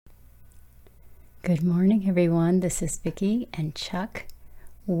Good morning, everyone. This is Vicki and Chuck.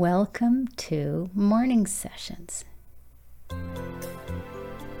 Welcome to Morning Sessions.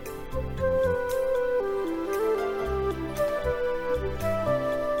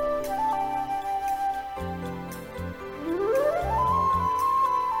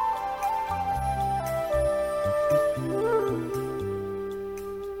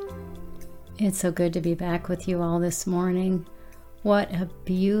 It's so good to be back with you all this morning. What a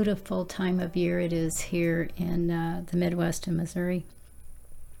beautiful time of year it is here in the Midwest of Missouri.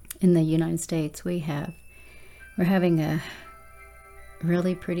 In the United States, we're having a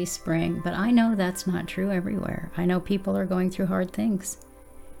really pretty spring, but I know that's not true everywhere. I know people are going through hard things.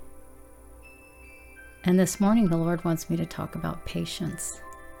 And this morning, the Lord wants me to talk about patience.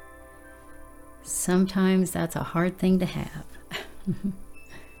 Sometimes that's a hard thing to have.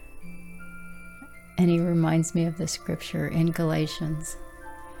 And he reminds me of the scripture in Galatians,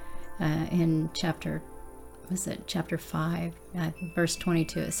 in chapter 5, verse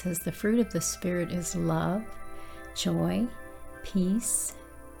 22. It says, "The fruit of the Spirit is love, joy, peace,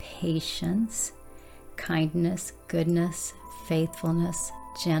 patience, kindness, goodness, faithfulness,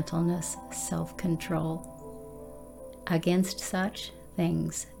 gentleness, self-control. Against such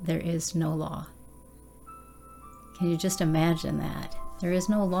things there is no law." Can you just imagine that? There is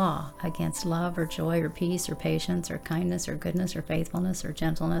no law against love or joy or peace or patience or kindness or goodness or faithfulness or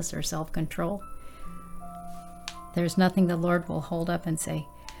gentleness or self-control. There's nothing the Lord will hold up and say,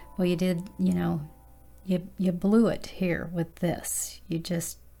 well, you blew it here with this.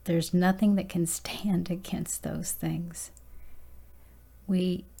 There's nothing that can stand against those things.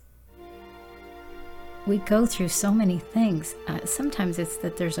 We go through so many things. Sometimes it's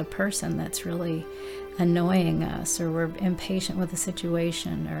that there's a person that's really annoying us, or we're impatient with a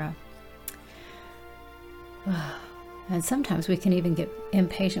situation, and sometimes we can even get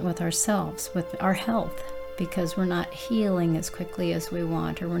impatient with ourselves, with our health, because we're not healing as quickly as we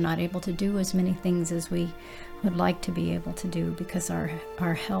want, or we're not able to do as many things as we would like to be able to do, because our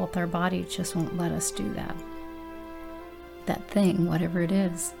health, our body just won't let us do that thing, whatever it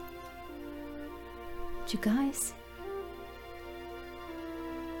is. But you guys,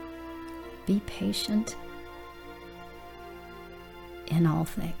 be patient in all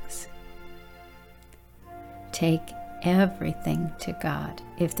things. Take everything to God.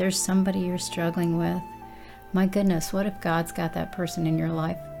 If there's somebody you're struggling with, my goodness, what if God's got that person in your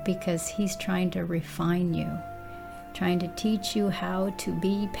life because He's trying to refine you, trying to teach you how to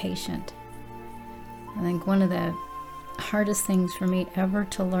be patient. I think one of the hardest things for me ever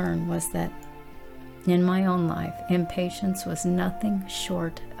to learn was that in my own life, impatience was nothing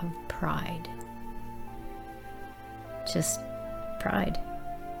short of pride. Just pride.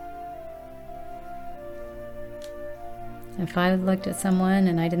 If I looked at someone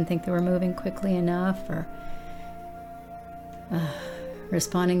and I didn't think they were moving quickly enough, or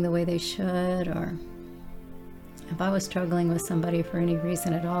responding the way they should, or if I was struggling with somebody for any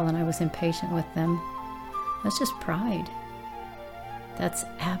reason at all and I was impatient with them, that's just pride. That's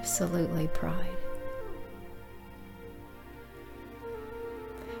absolutely pride.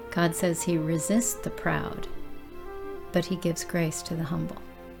 God says He resists the proud, but He gives grace to the humble.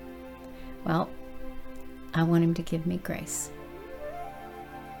 Well, I want Him to give me grace.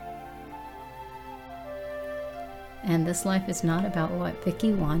 And this life is not about what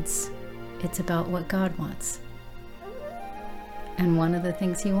Vicki wants, it's about what God wants. And one of the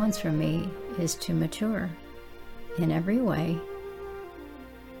things He wants from me is to mature in every way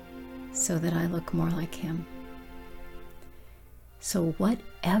so that I look more like Him. So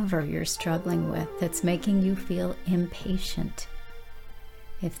whatever you're struggling with that's making you feel impatient,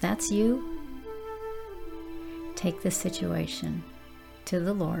 if that's you, take the situation to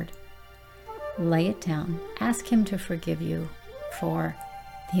the Lord, lay it down, ask Him to forgive you for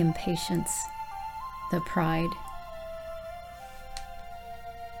the impatience, the pride.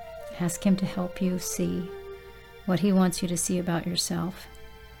 Ask Him to help you see what He wants you to see about yourself.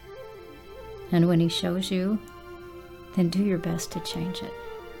 And when He shows you, then do your best to change it.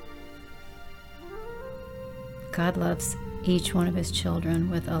 God loves each one of His children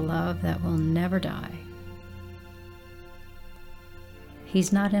with a love that will never die.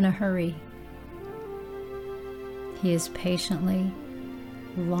 He's not in a hurry. He is patiently,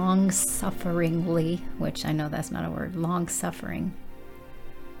 long-sufferingly, which I know that's not a word, long-suffering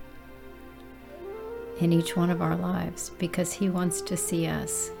in each one of our lives, because He wants to see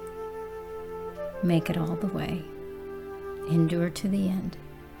us make it all the way, endure to the end.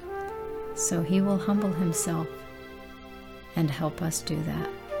 So He will humble Himself and help us do that.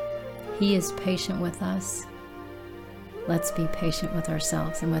 He is patient with us. Let's be patient with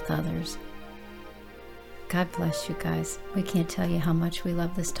ourselves and with others. God bless you guys. We can't tell you how much we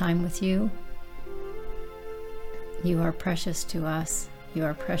love this time with you. You are precious to us. You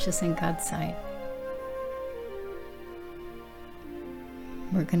are precious in God's sight.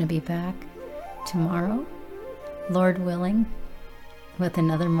 We're going to be back tomorrow, Lord willing, with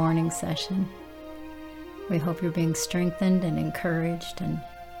another morning session. We hope you're being strengthened and encouraged and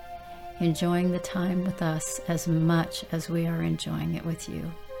enjoying the time with us as much as we are enjoying it with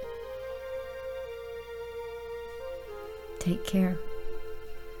you. Take care.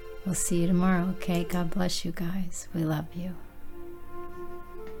 We'll see you tomorrow, okay? God bless you guys. We love you.